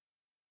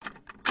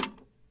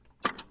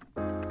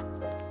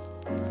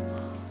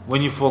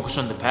when you focus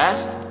on the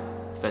past,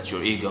 that's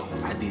your ego.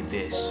 I did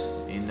this,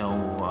 we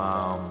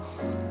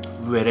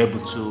were able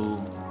to,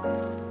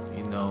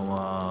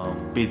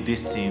 beat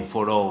this team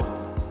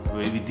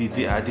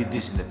 4-0. I did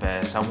this in the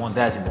past. I won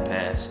that in the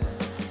past.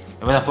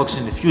 And when I focus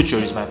in the future,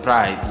 it's my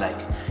pride. Like,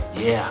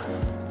 yeah,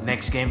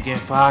 next game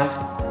 5,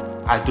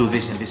 I do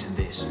this and this and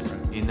this.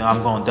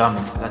 I'm going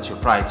down. That's your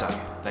pride talking.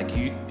 Like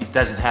it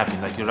doesn't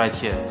happen. Like you're right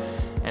here,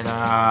 and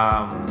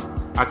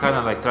I kind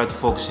of like try to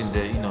focus in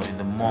the in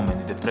the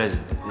moment, in the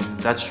present. And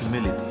that's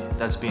humility.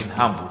 That's being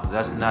humble.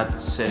 That's not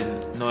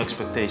setting no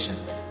expectation.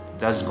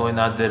 That's going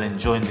out there,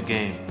 enjoying the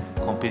game,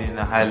 competing at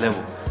a high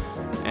level.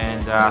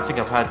 And I think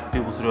I've had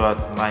people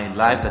throughout my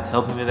life that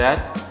helped me with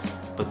that.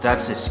 But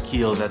that's a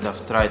skill that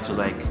I've tried to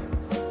like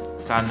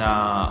kind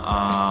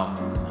of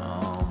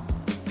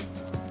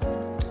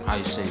how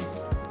you say,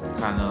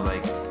 kind of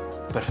like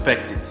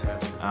perfect it.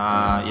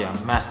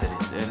 Mastered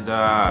it, and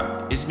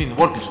it's been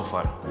working so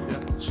far. Yeah.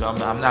 So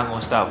I'm not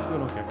gonna stop.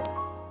 Doing okay.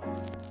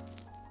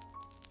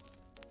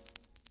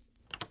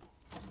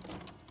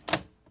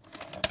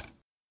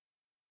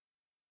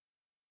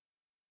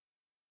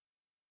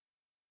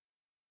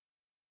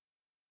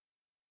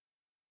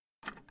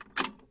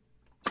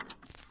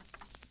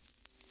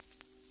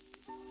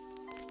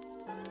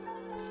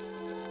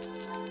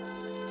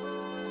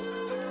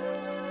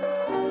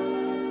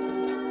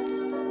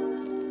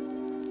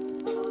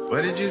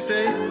 What did you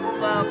say?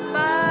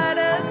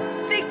 Mudda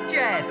sick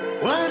dread.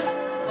 What?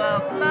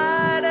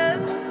 Mudda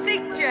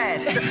sick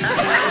dread.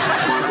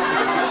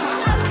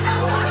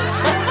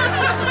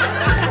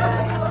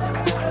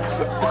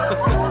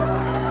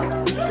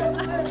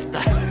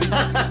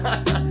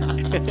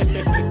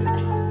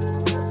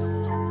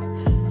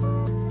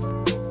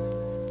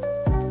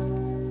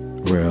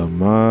 Well,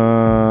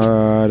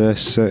 Mudda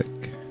sick.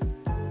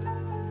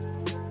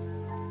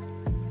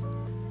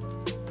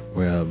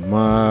 Well,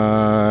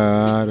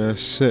 Mudda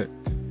sick.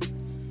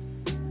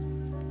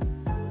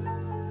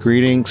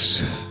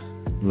 Greetings,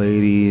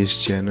 ladies,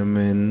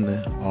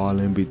 gentlemen, all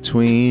in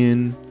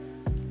between.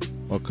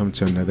 Welcome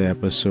to another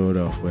episode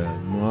of Well,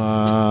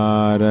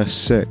 Mudda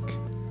sick.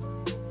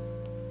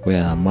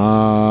 Well,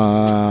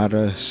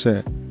 Mudda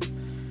sick.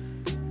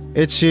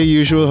 It's your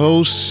usual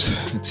host,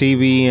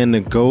 TV and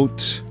the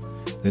GOAT,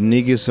 the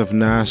niggas of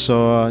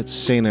Nassau,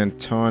 St.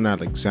 Anton,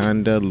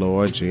 Alexander,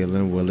 Lord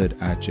Jaylin Willard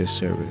at your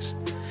service.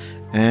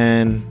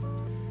 And,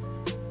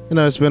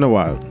 it's been a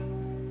while.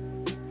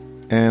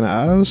 And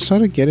I was trying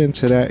to get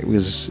into that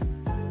because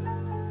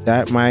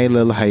that my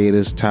little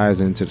hiatus ties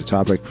into the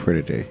topic for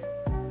today.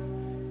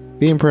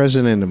 Being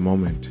present in the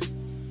moment.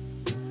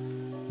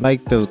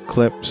 Like the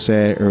clip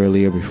said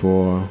earlier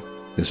before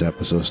this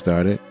episode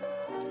started,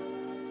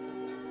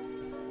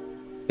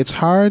 it's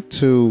hard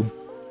to,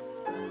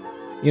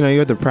 you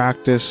have to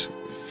practice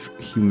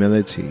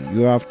humility.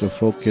 You have to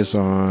focus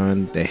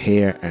on the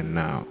here and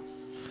now.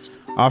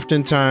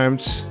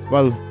 Oftentimes,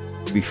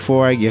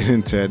 before I get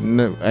into it,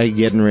 I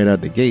getting right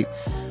out the gate.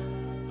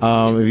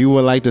 If you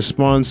would like to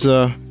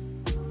sponsor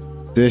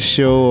this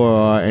show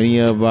or any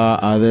of our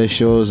other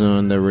shows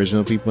on the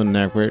Original People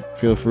Network,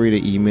 feel free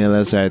to email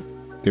us at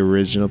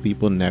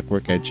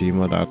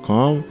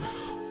theoriginalpeoplenetwork@gmail.com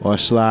or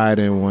slide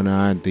in one of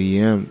our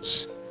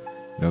DMs.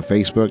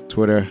 Facebook,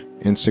 Twitter,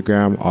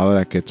 Instagram, all of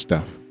that good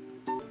stuff.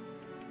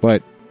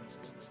 But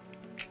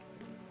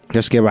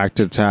let's get back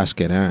to the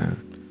task at hand.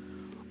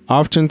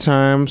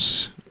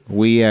 Oftentimes,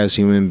 we as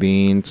human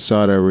beings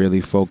sort of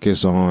really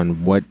focus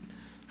on what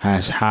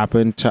has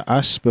happened to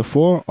us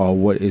before or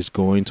what is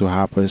going to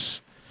happen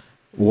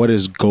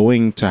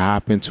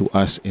to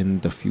us in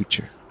the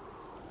future.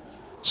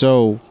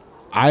 So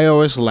I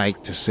always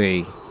like to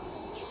say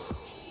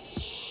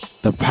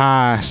the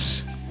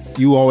past,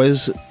 you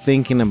always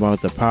thinking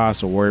about the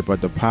past or worry about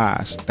the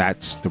past,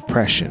 that's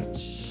depression.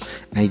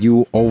 And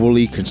you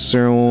overly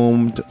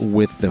consumed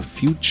with the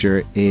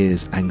future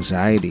is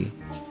anxiety.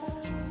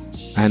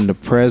 And the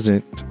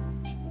present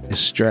is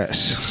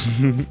stress.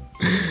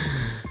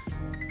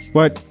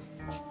 But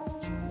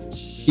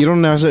you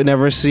don't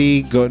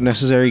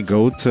necessarily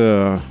go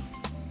to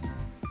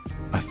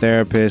a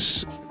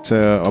therapist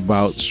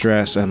about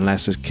stress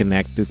unless it's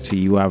connected to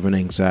you having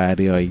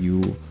anxiety or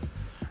you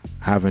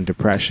having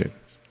depression.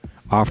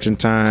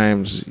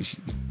 Oftentimes,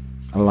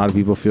 a lot of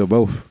people feel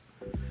both.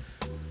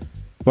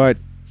 But,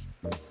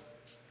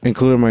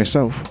 including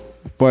myself.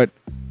 But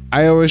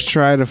I always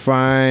try to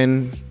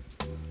find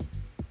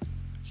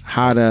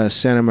how to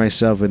center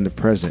myself in the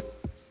present.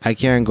 I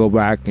can't go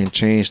back and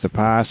change the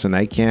past, and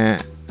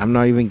I'm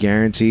not even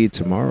guaranteed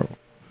tomorrow.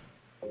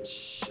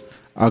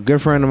 A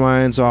good friend of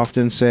mine's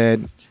often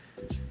said,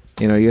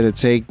 you got to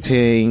take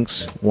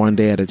things one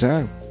day at a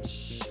time.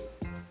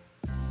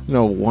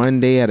 One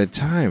day at a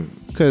time.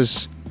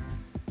 Because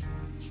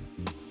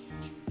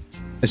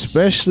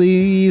especially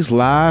these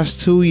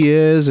last 2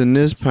 years in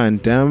this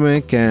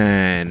pandemic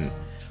and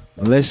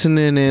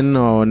listening in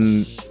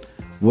on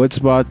what's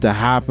about to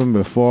happen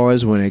before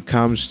us when it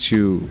comes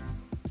to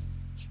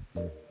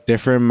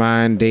different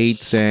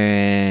mandates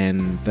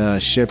and the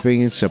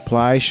shipping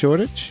supply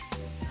shortage.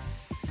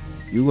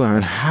 you're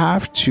going to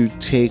have to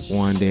take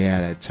one day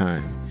at a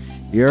time.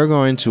 You're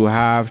going to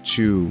have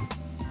to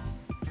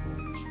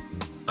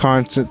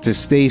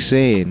stay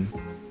sane,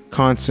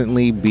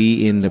 constantly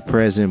be in the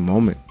present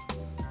moment.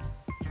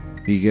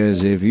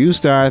 Because if you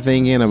start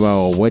thinking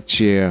about what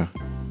you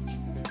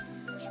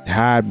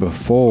had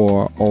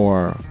before,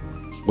 or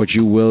what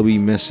you will be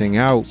missing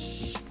out,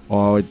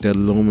 or the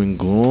gloom and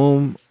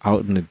gloom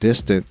out in the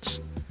distance,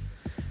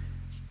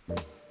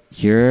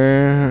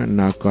 you're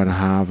not going to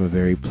have a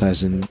very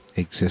pleasant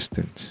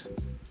existence.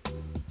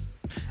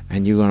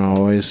 And you're going to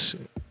always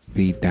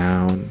be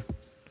down,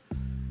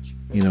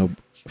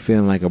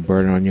 feeling like a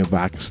burden on your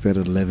back instead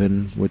of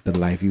living with the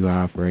life you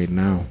have right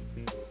now.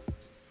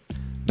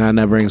 Now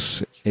that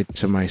brings it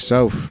to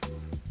myself.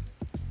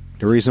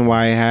 The reason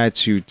why I had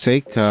to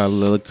take a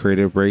little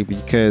creative break,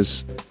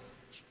 because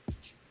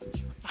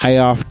I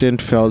often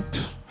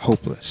felt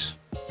hopeless.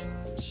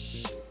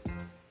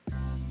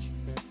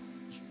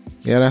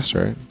 Yeah, that's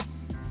right.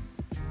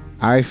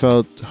 I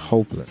felt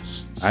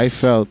hopeless. I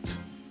felt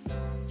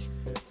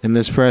in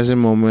this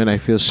present moment, I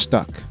feel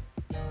stuck.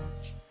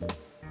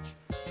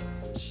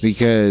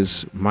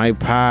 Because my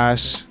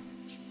past,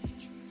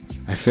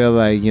 I feel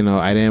like,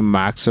 I didn't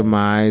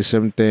maximize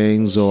some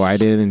things, or I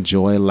didn't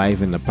enjoy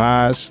life in the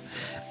past.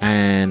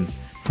 And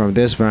from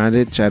this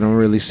vantage, I don't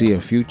really see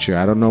a future.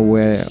 I don't know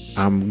where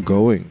I'm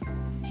going.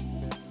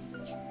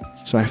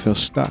 So I feel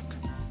stuck.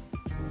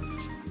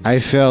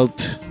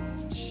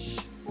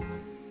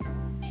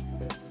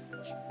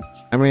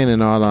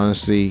 In all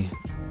honesty,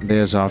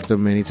 there's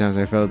often many times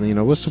I felt,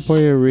 what's the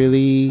point of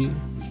really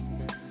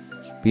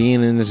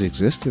being in this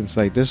existence?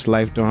 Like, this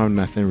life don't have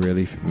nothing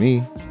really for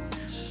me.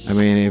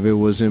 If it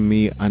wasn't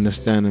me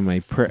understanding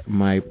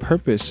my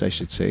purpose, I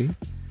should say,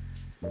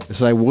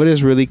 it's like, what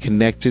has really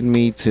connected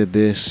me to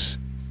this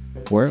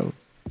world?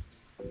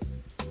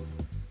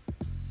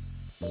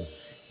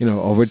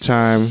 Over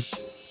time,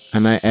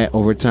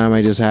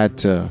 I just had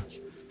to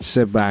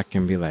sit back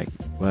and be like,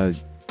 well,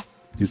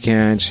 you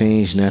can't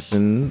change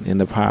nothing in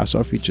the past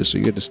or future, so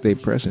you have to stay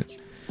present.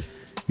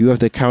 You have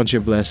to count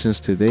your blessings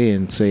today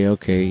and say,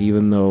 okay,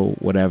 even though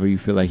whatever you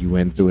feel like you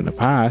went through in the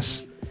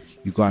past,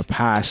 you got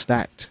past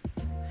that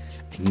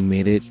and you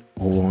made it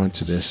over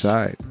onto this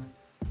side.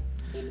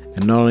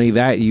 And not only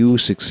that, you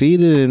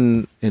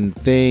succeeded in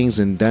things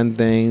and done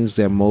things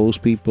that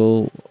most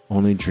people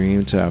only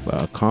dream to have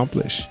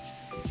accomplished.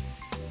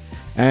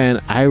 And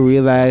I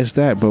realized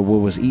that, but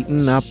what was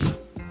eating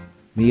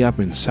me up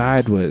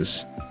inside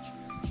was,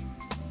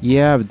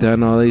 yeah, I've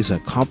done all these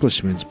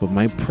accomplishments, but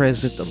my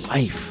present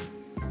life,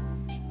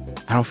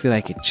 I don't feel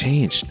like it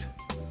changed.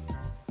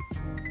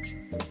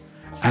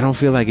 I don't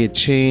feel like it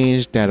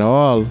changed at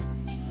all.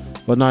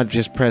 Well, not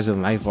just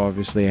present life.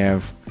 Obviously, I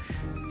have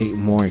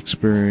more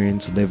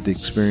experience, lived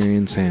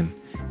experience, and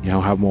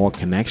have more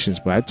connections.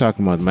 But I'm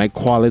talking about my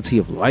quality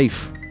of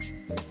life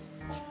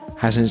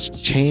hasn't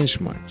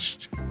changed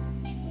much.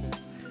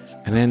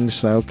 And then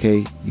it's like,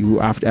 okay,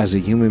 as a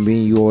human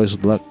being, you always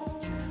look,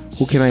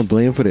 who can I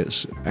blame for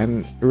this?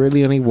 And it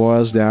really only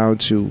boils down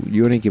to,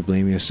 you only can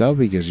blame yourself,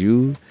 because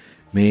you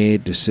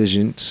made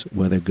decisions,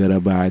 whether good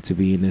or bad, to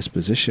be in this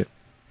position.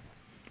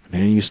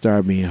 And then you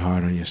start being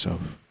hard on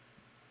yourself.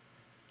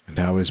 And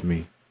that was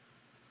me.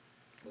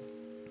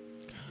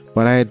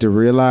 But I had to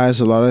realize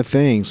a lot of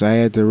things. I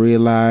had to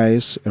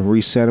realize and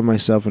reset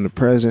myself in the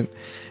present,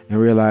 and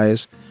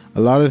realize a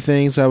lot of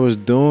things I was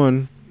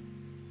doing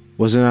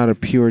wasn't out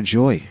of pure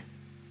joy.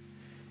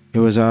 It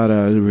was out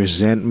of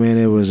resentment.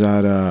 It was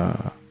out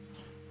of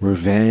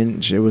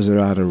revenge. It was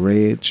out of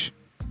rage.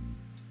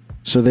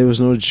 So there was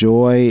no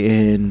joy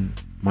in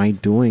my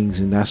doings,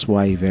 and that's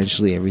why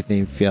eventually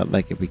everything felt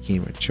like it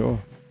became a chore.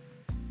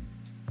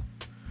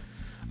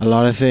 A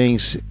lot of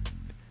things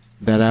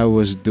that I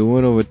was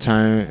doing over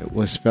time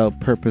felt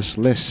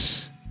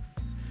purposeless.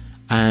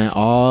 And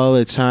all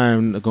the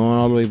time, going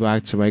all the way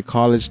back to my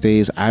college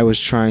days, I was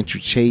trying to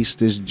chase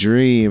this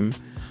dream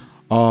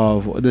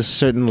of this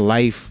certain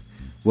life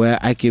where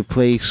I could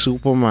play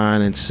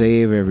Superman and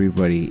save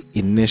everybody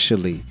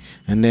initially.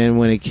 And then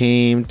when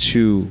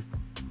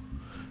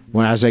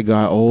as I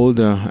got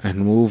older and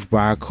moved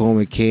back home,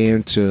 it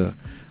came to,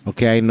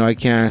 okay, I know I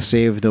can't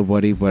save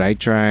nobody, but I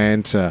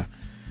trying to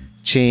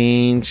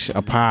change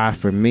a path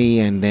for me,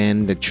 and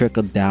then the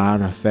trickle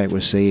down effect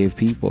would save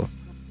people.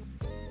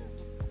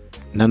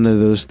 None of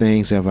those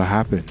things ever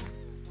happened.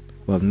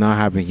 Well, not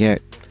happened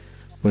yet,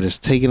 but it's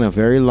taken a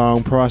very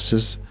long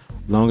process,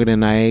 longer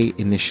than I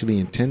initially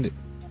intended.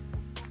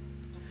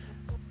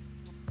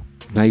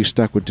 Now you're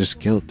stuck with this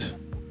guilt.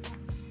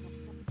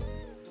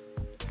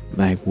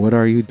 Like, what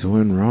are you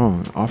doing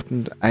wrong?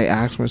 Often I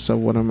ask myself,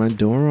 what am I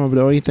doing wrong? But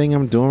the only thing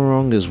I'm doing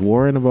wrong is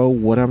worrying about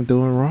what I'm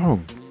doing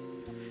wrong,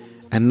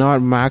 and not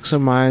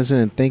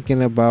maximizing and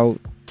thinking about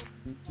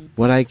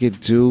what I could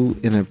do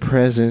in the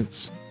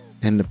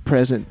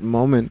present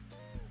moment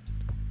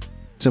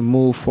to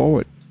move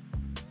forward.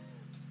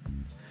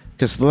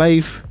 Because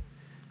life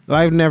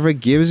never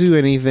gives you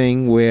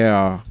anything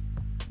where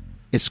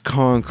it's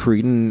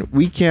concrete, and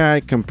we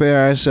can't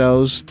compare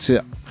ourselves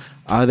to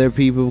other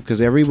people,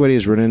 because everybody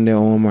is running their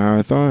own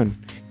marathon.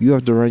 You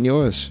have to run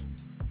yours.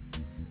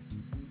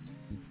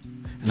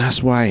 And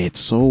that's why it's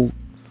so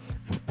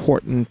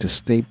important to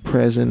stay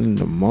present in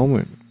the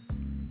moment.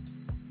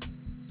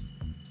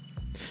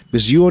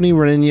 Because you only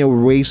running your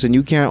race, and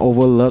you can't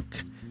overlook.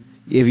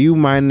 If you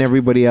mind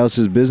everybody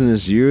else's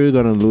business, you're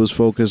going to lose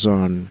focus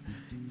on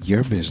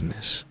your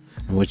business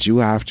and what you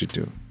have to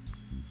do.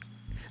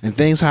 And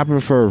things happen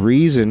for a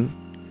reason.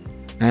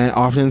 And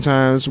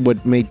oftentimes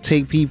what may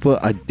take people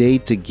a day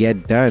to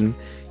get done,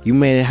 you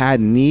may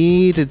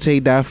need to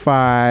take that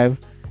 5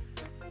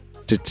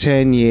 to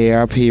 10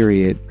 year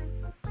period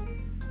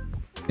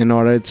in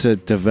order to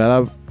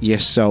develop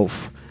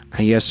yourself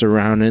and your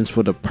surroundings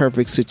for the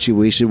perfect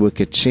situation which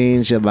could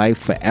change your life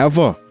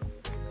forever.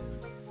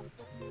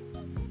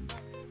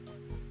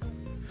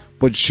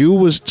 But you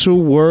was too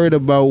worried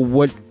about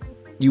what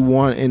you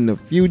want in the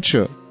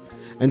future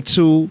and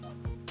too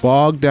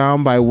bogged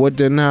down by what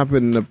didn't happen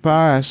in the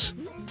past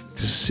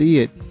to see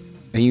it,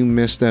 and you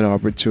missed that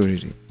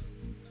opportunity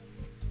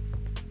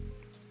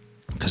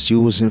because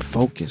you was in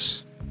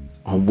focus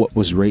on what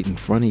was right in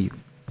front of you.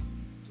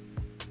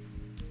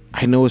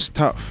 I know it's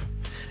tough.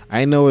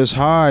 I know it's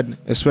hard,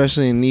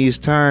 especially in these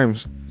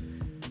times,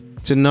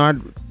 to not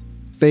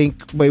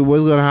think, wait,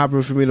 what's going to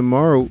happen for me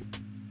tomorrow,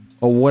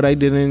 or what I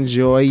didn't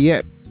enjoy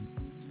yet.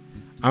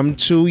 I'm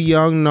too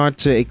young not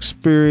to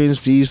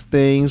experience these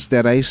things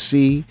that I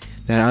see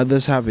that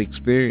others have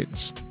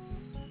experienced.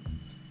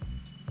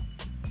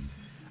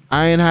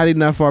 I ain't had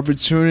enough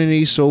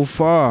opportunity so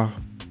far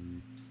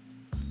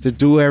to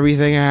do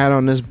everything I had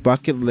on this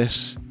bucket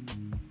list.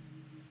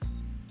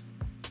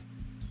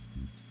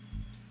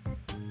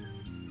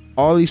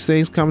 All these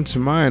things come to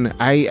mind.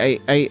 I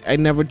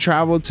never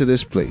traveled to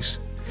this place.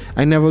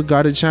 I never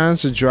got a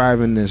chance to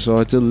drive in this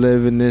or to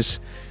live in this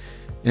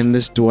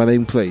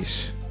dwelling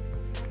place.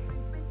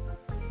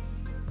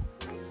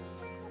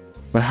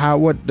 But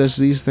what does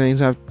these things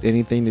have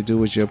anything to do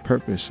with your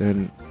purpose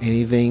and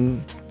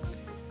anything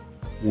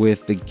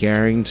with the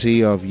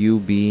guarantee of you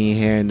being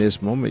here in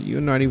this moment? You're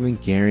not even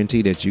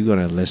guaranteed that you're going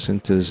to listen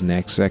to this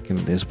next second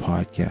of this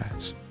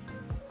podcast.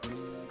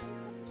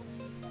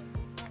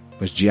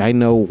 But I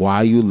know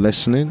while you're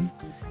listening,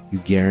 you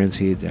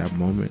guaranteed that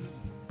moment.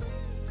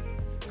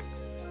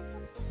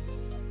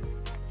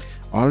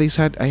 All these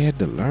I had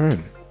to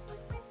learn.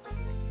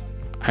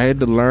 I had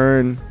to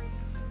learn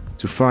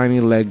to finally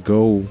let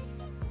go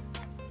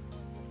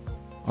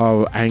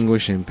of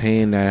anguish and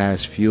pain that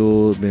has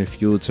been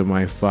fueled to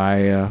my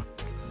fire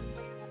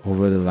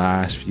over the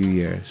last few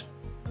years.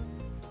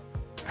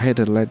 I had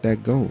to let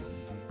that go.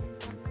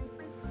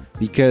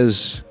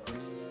 Because,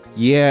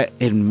 yeah,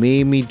 it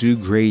made me do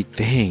great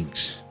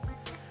things,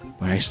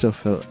 but I still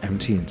felt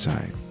empty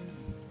inside.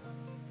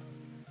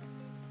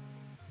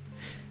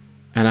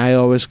 And I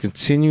always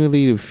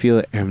continually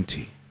feel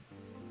empty.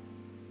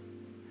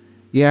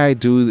 Yeah, I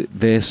do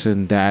this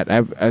and that.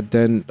 I've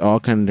done all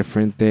kind of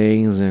different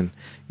things, and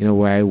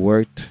where I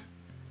worked,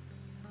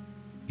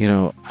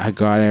 I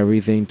got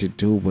everything to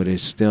do, but it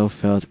still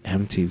felt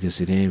empty because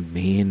it didn't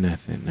mean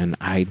nothing, and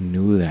I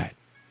knew that.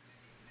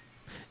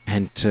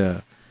 And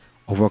to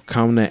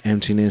overcome that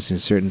emptiness in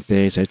certain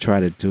things, I tried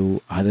to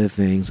do other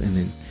things, and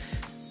then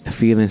the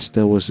feeling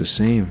still was the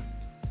same.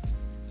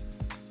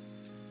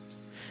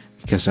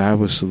 Because I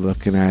was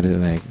looking at it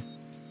like,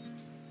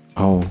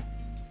 oh,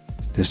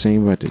 this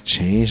ain't about to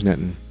change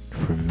nothing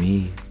for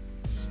me.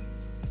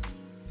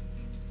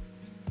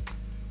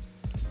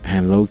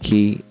 And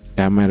low-key,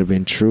 that might have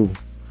been true.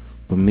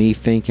 But me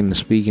thinking and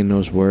speaking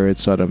those words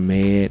sort of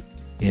made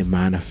it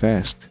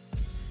manifest.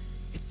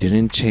 It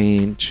didn't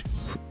change.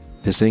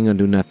 This ain't gonna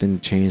do nothing to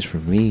change for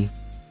me.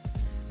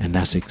 And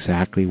that's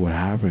exactly what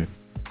happened.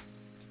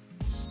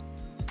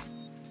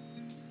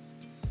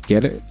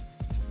 Get it?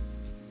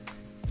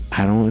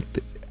 I don't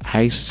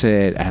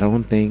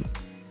think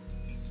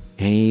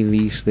any of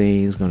these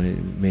things gonna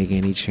make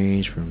any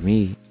change for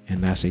me,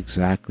 and that's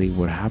exactly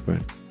what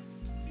happened.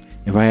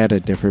 If I had a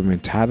different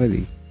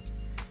mentality,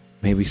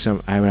 maybe I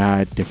would have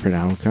had different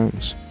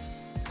outcomes.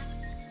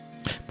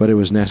 But it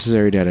was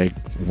necessary that I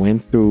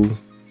went through.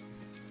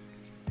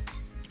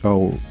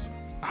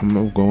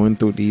 I'm going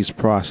through these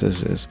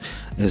processes.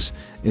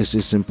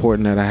 It's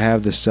important that I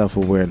have this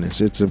self-awareness.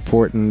 It's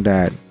important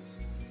that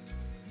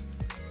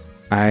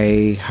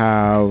I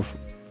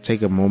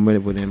take a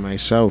moment within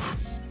myself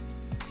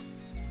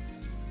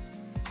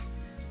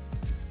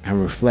and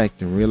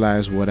reflect and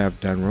realize what I've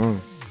done wrong.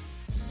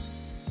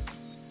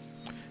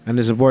 And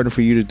it's important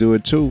for you to do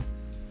it too.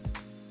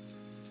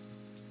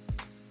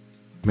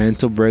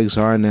 Mental breaks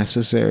are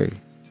necessary.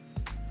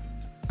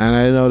 And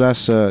I know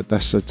that's a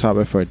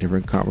topic for a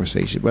different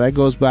conversation, but that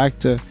goes back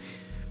to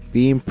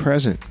being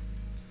present.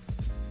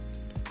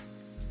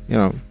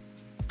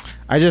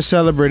 I just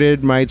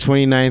celebrated my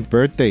 29th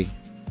birthday.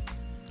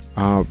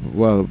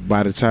 Well,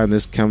 by the time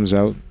this comes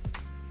out,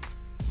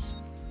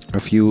 a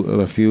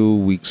few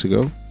weeks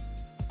ago.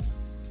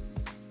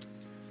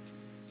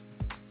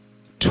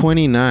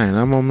 29.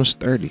 I'm almost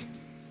 30.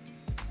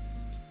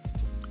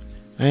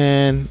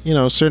 And,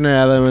 certain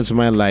elements of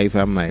my life,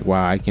 I'm like,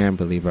 wow, I can't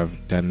believe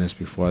I've done this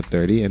before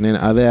 30. And then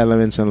other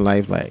elements in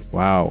life, like,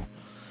 wow,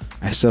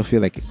 I still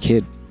feel like a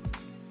kid.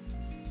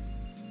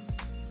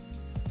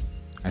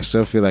 I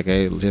still feel like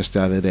just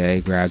the other day I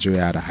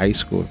graduated out of high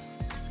school.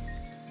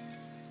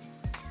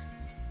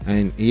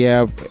 And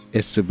yeah,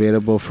 it's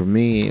debatable for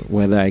me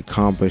whether I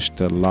accomplished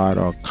a lot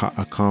or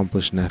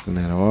accomplished nothing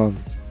at all.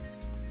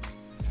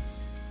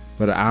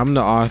 But I'm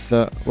the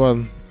author.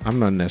 Well, I'm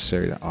not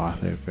necessarily the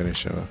author and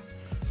finisher.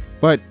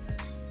 But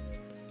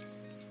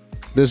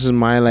this is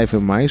my life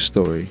and my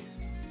story.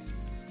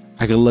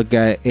 I can look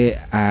at it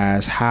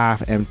as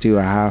half empty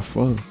or half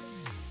full.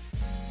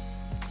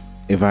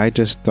 If I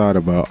just thought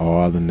about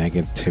all the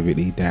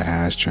negativity that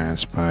has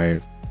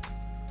transpired,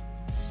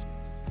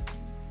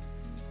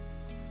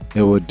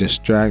 it would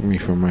distract me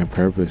from my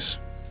purpose.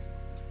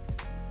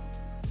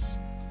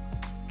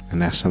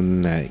 And that's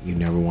something that you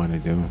never want to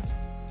do.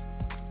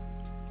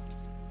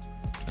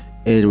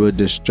 It would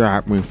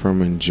distract me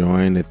from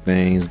enjoying the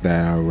things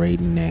that are right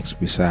next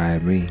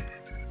beside me.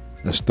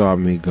 It'll stop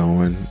me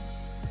going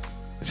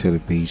to the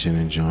beach and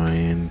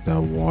enjoying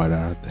the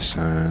water, the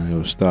sun. It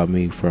will stop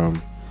me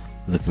from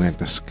looking at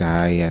the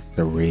sky at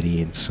the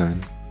radiant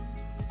sun.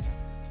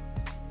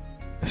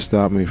 It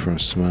stopped me from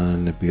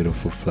smelling the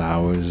beautiful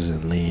flowers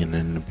and laying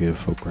in the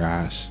beautiful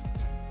grass.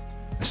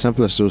 As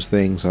simple as those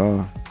things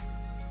are,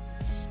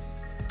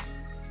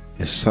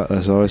 it's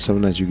always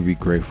something that you can be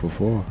grateful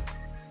for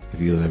if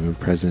you live in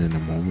present in the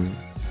moment.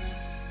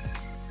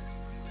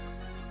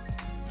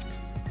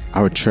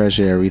 I would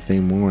treasure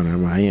everything more,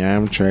 and I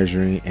am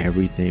treasuring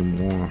everything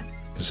more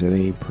because it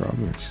ain't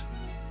promised.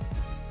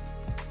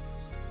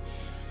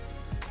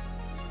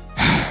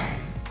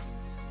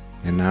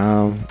 And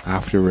now,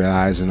 after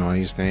realizing all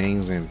these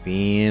things and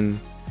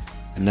being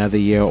another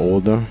year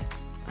older,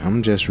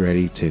 I'm just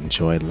ready to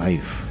enjoy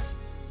life.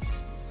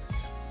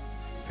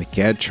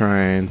 Forget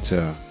trying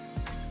to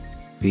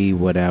be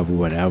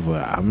whatever.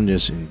 I'm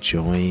just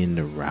enjoying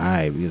the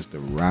ride because the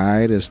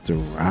ride is the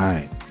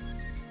ride.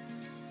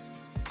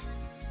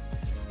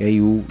 Yeah,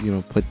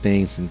 you put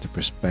things into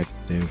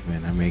perspective,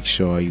 and I make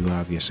sure you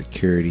have your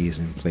securities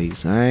in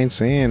place. I ain't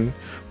saying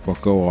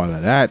forgo all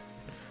of that.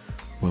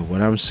 But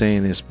what I'm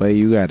saying is, but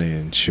you gotta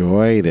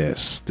enjoy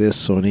this.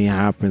 This only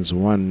happens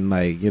one,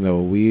 we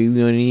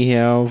only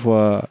have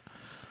a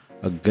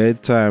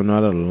good time,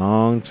 not a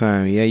long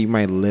time. Yeah, you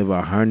might live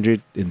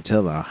 100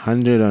 until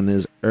 100 on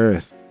this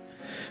earth.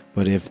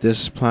 But if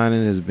this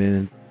planet has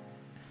been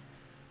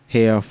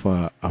here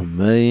for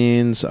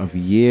millions of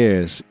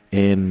years,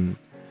 and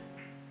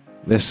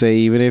let's say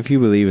even if you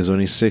believe it's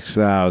only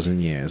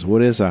 6,000 years,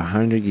 what is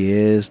 100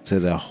 years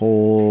to the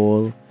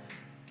whole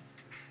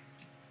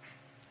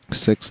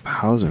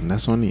 6,000?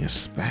 That's only a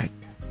speck.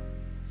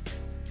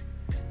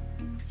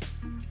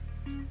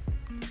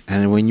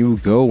 And when you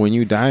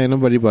die,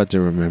 nobody about to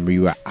remember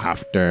you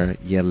after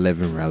your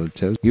living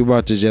relatives. You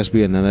about to just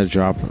be another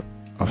drop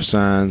of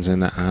signs in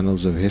the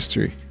annals of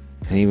history.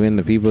 And even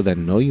the people that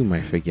know you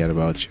might forget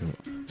about you.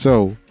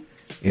 So,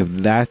 if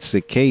that's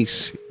the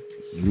case,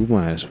 you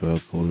might as well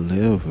go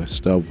live and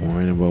stop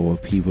worrying about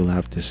what people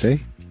have to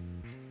say.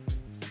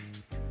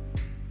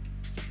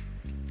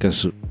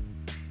 Because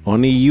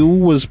only you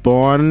was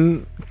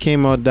born,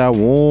 came out that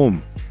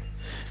womb.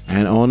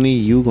 And only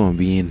you gonna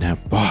be in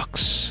that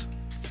box.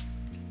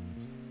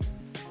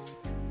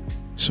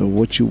 So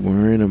what you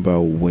worrying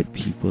about what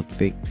people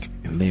think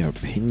and their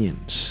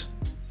opinions?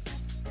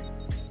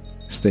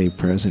 Stay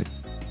present.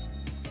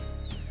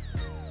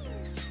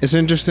 It's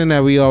interesting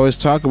that we always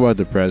talk about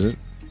the present.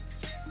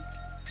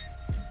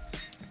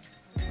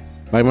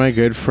 Like my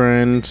good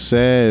friend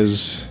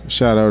says,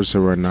 shout out to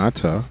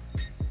Renata,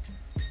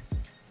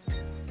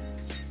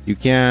 you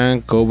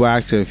can't go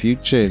back to the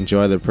future,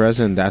 enjoy the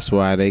present. That's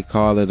why they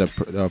call it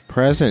a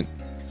present.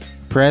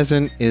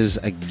 Present is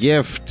a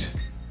gift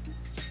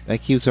that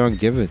keeps on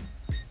giving,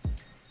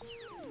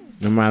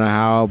 no matter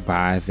how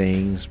bad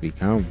things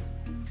become.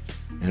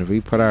 And if we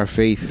put our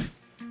faith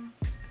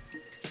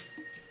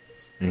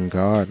in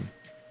God,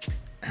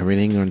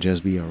 everything gonna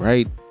just be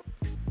alright.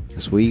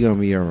 Because we gonna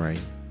be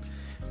alright.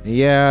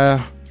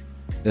 Yeah,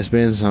 there's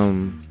been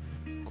some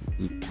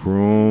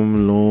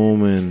gloom,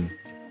 loom, and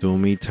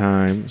doomy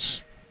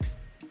times.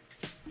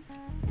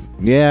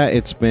 Yeah,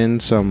 it's been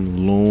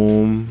some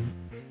loom,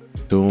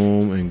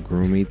 doom, and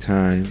gloomy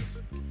time.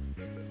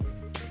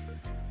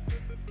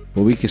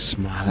 But we can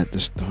smile at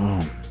the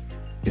storm.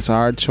 It's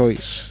our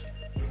choice.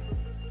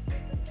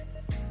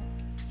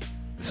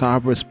 It's our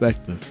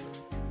perspective.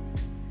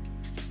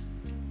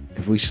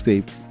 If we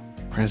stay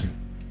present.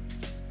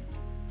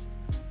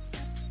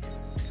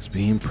 Because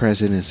being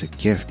present is a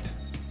gift.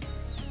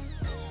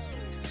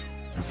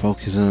 And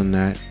focusing on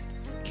that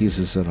keeps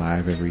us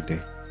alive every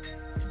day.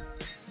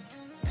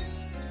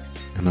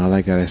 And all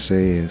I gotta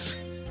say is,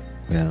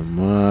 well,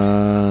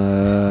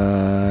 Mudda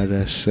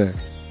sick.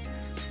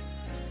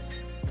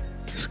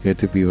 It's good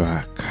to be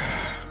back.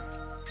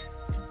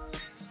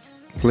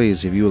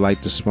 Please, if you would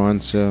like to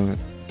sponsor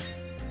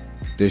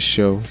this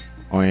show,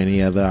 or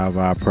any other of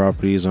our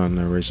properties on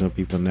the Original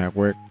People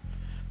Network,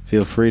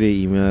 feel free to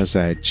email us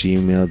at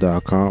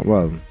gmail.com.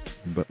 Well,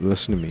 but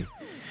listen to me.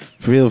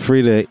 Feel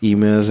free to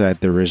email us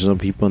at the Original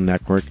People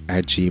Network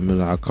at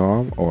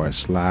gmail.com or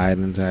slide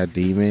into our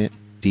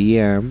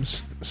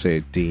DMs. Say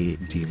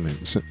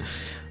demons.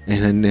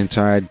 And then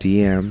into our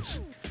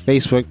DMs.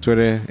 Facebook,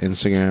 Twitter,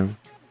 Instagram,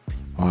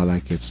 all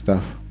that good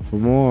stuff for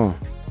more.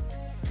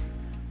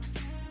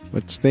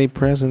 But stay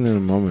present in the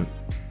moment.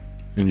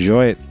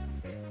 Enjoy it.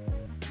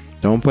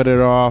 Don't put it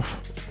off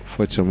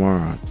for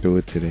tomorrow. Do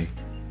it today.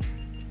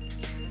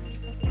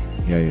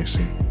 Yeah, you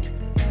see.